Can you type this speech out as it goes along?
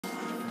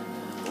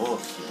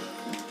bullshit.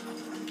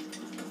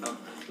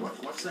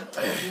 What's that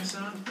tapping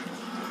sound?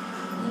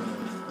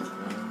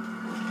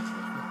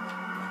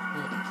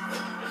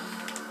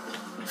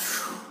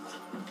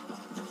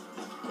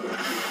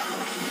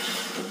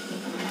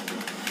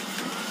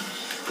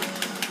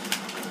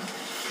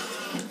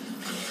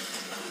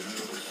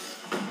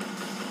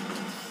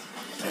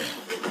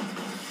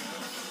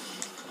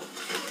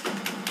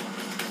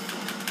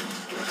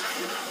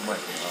 Oh my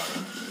god.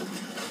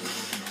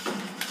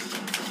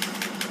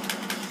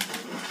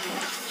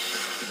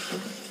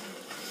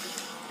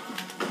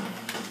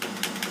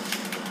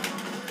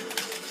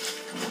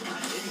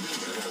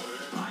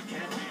 I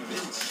can't be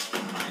Vince.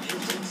 I'm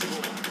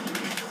invincible.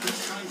 Who's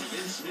trying to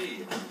convince me?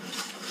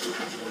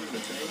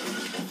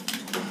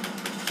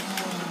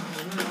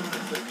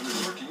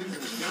 Resort to using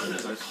this gun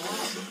as a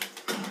club.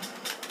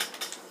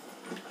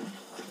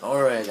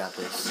 Alright, I got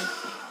this.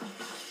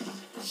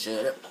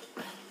 Shut up.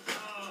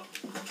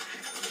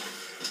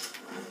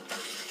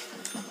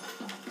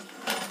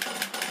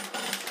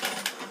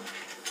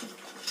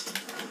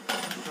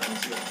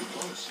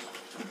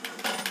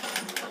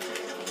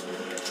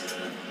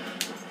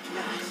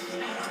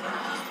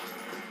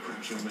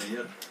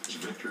 It's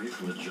victory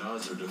from the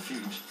jaws of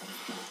defeat.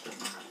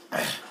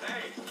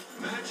 Hey,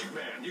 Magic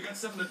Man, you got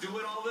something to do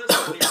with all this?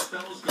 Any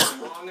spells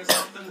going wrong or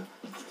something?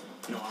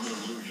 No, I'm an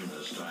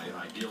illusionist.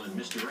 I deal in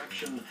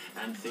misdirection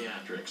and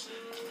theatrics.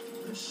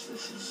 This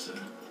is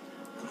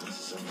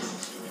something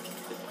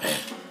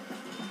else.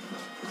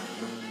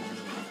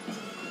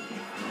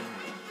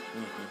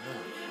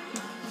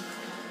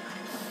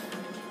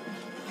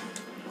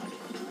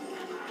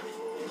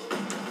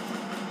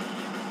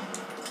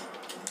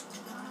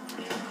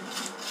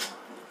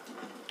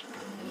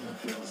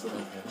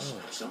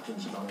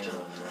 Something's about to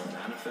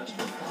manifest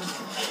upon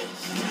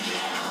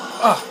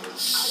Oh,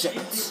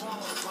 shit.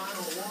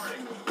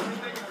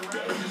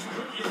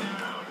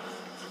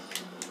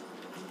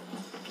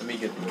 Let me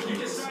get the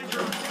keys.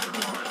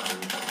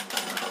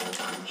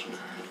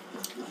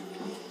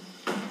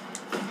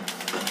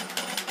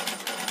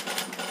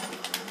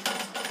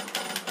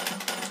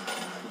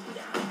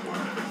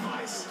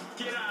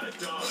 Get out of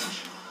Dodge.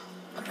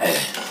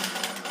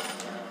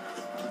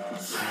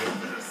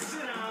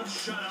 Sit down,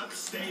 shut up,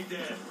 stay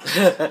dead. Oh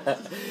my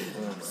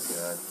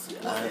god.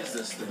 What is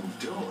this thing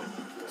doing?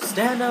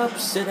 Stand up,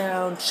 sit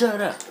down,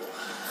 shut up.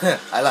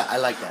 I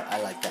like that.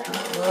 I like that.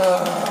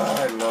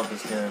 I love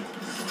this game.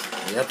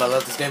 Yep, I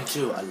love this game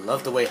too. I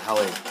love the way how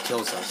it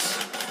kills us.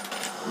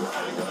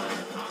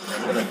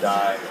 I'm gonna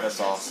die. That's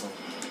awesome.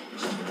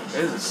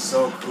 This is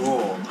so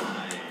cool.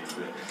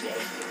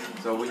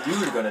 So you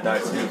were gonna die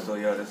too, so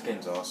yeah, this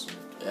game's awesome.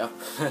 Yep.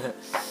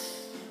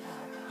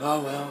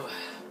 Oh well.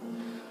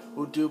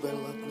 We'll do better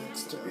luck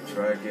next time. We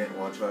try again.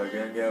 Want to try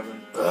again,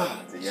 Gavin?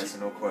 It's a yes or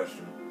no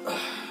question.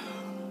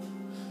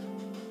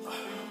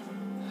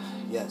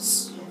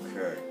 Yes.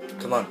 Okay.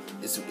 Come on.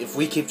 If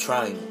we keep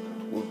trying,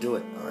 we'll do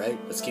it. All right.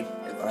 Let's keep.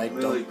 All right.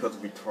 Literally because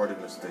of retarded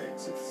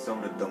mistakes. It's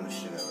some of the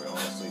dumbest shit ever.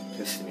 Honestly, it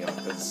pisses me off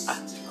because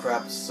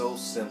crap's so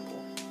simple.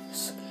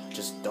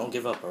 Just don't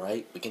give up. All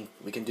right. We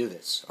can do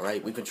this. All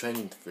right. We've been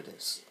training for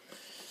this.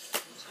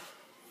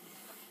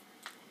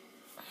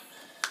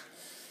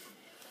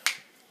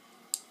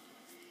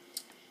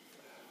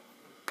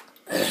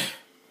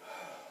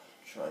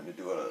 Trying to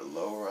do it at a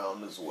low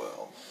round as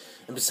well.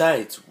 And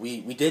besides, we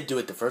did do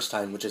it the first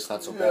time, which is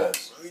not so bad.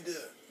 Yes, we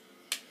did.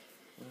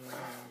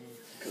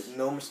 Because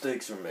no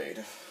mistakes were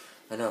made.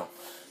 I know.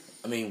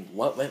 I mean,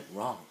 what went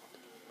wrong?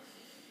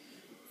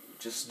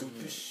 Just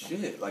stupid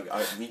shit. Like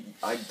I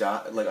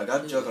died. Like I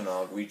got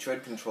Juggernaut. We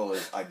traded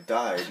controllers. I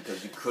died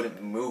because you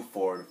couldn't move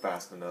forward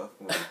fast enough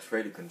when we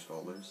traded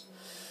controllers.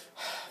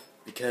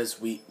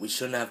 Because we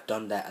shouldn't have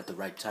done that at the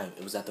right time.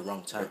 It was at the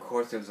wrong time. Of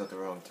course, it was at the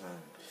wrong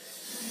time.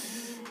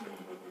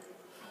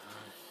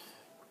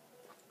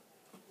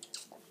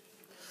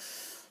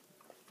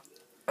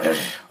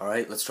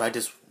 Alright, let's try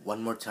this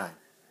one more time.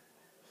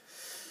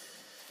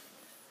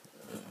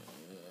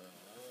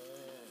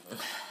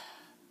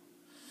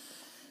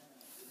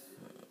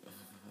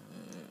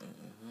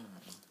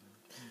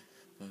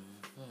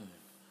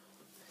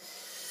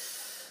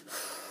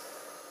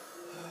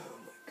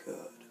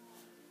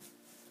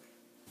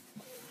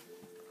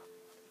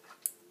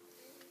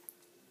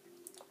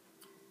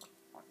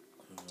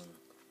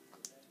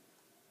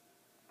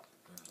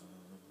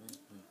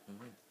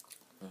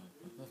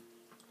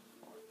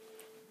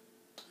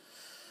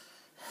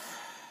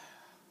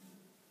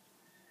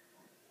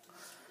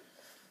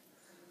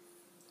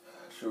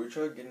 Should we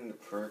try getting the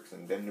perks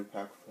and then do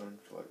pack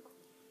punch? Like,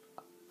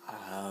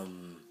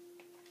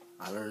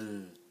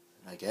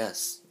 I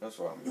guess. that's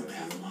what I'm gonna do.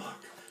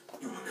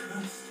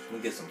 Let me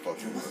get some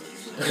fucking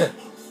perks.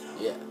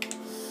 Yeah.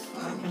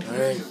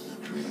 Alright.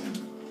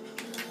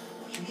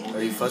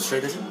 Are you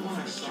frustrated?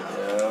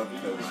 Yeah,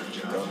 because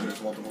I've done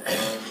this multiple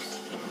times.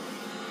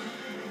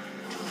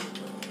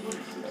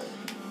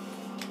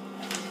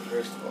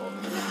 First of all,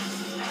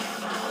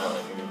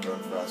 I need to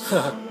run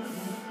faster.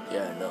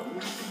 Yeah, I know.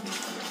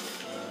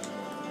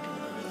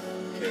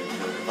 Okay,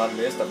 if I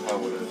missed, I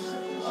probably would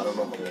have I don't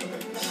know if I'm gonna make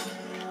it.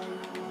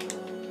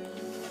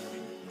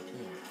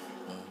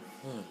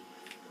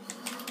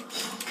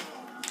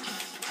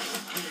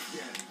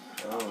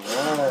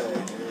 Alright, here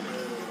we go.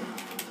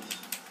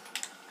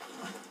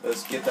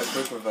 Let's get that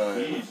quick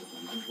revive.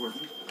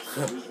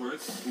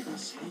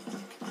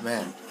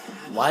 Man,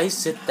 why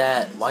is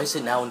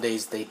it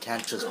nowadays they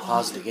can't just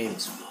pause the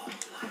games?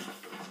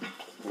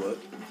 What?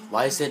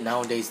 Why is it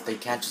nowadays they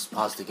can't just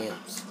pause the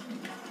games?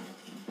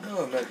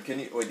 Oh man,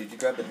 wait, did you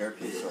grab the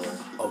hairpiece or?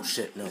 Oh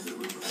shit, no.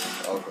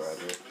 I'll grab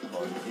it.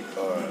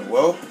 Alright,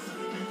 well,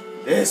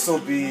 this'll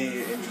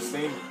be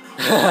interesting.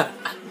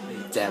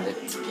 Damn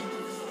it.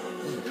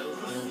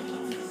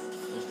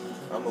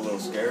 I'm a little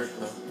scared.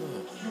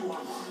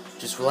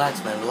 Just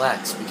relax, man,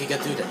 relax. We can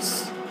get through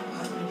this.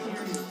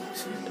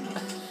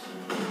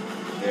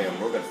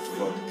 Damn, we're gonna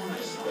fucking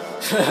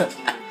die.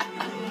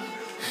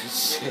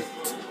 Shit.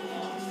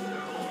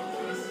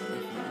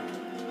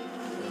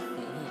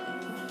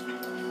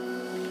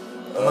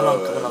 Come on.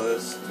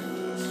 Let's do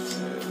this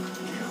shit.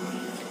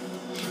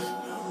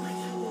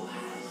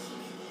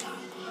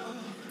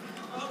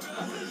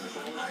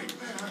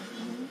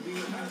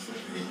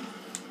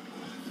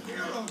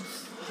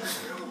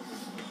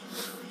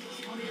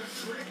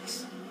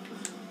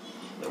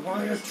 Why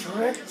are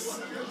tricks?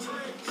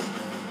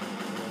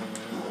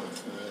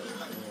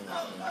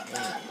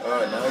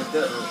 Alright, now he's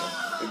dead.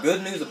 The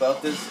good news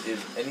about this is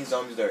any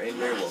zombies that are in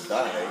here will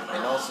die,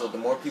 and also the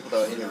more people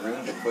that are in the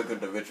room, the quicker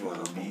the ritual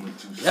will be.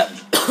 Yep.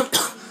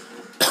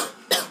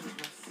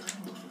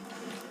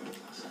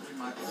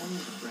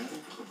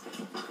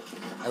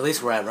 At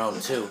least we're at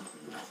round 2.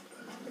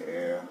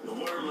 Yeah.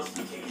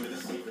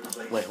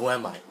 Wait, who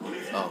am I?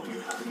 Oh.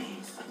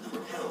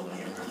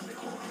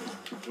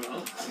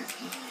 Well,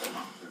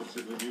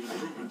 certainly be an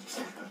improvement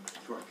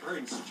to our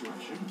current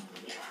situation.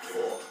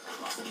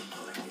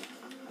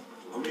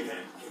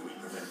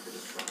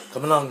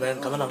 Come along, man,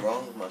 come along. What's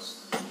wrong with my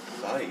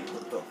sight?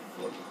 What the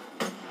fuck?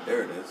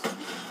 There it is.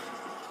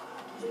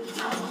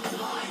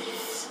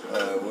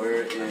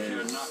 Where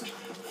is...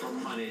 For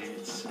money,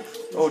 it's...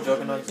 Oh,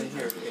 Juggernaut's in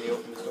here. Can you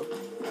open this door?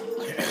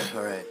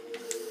 Alright.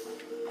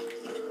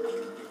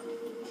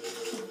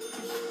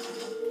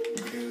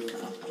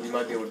 You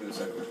might be able to do the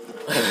second one.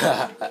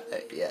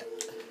 Yeah.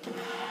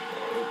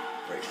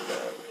 Break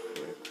that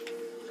quick.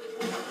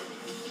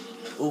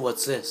 Ooh,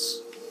 what's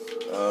this?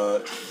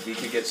 We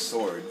could get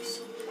swords.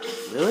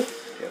 Really?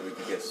 Yeah, we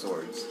could get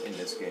swords in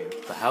this game.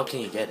 But how can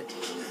you get it?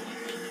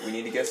 We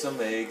need to get some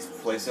eggs,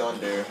 place it on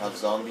there, have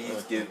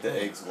zombies give the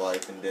eggs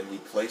life, and then we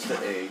place the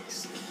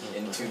eggs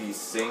into these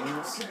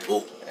things,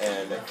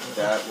 and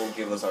that will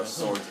give us our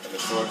swords, and the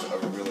swords are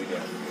really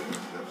damn good.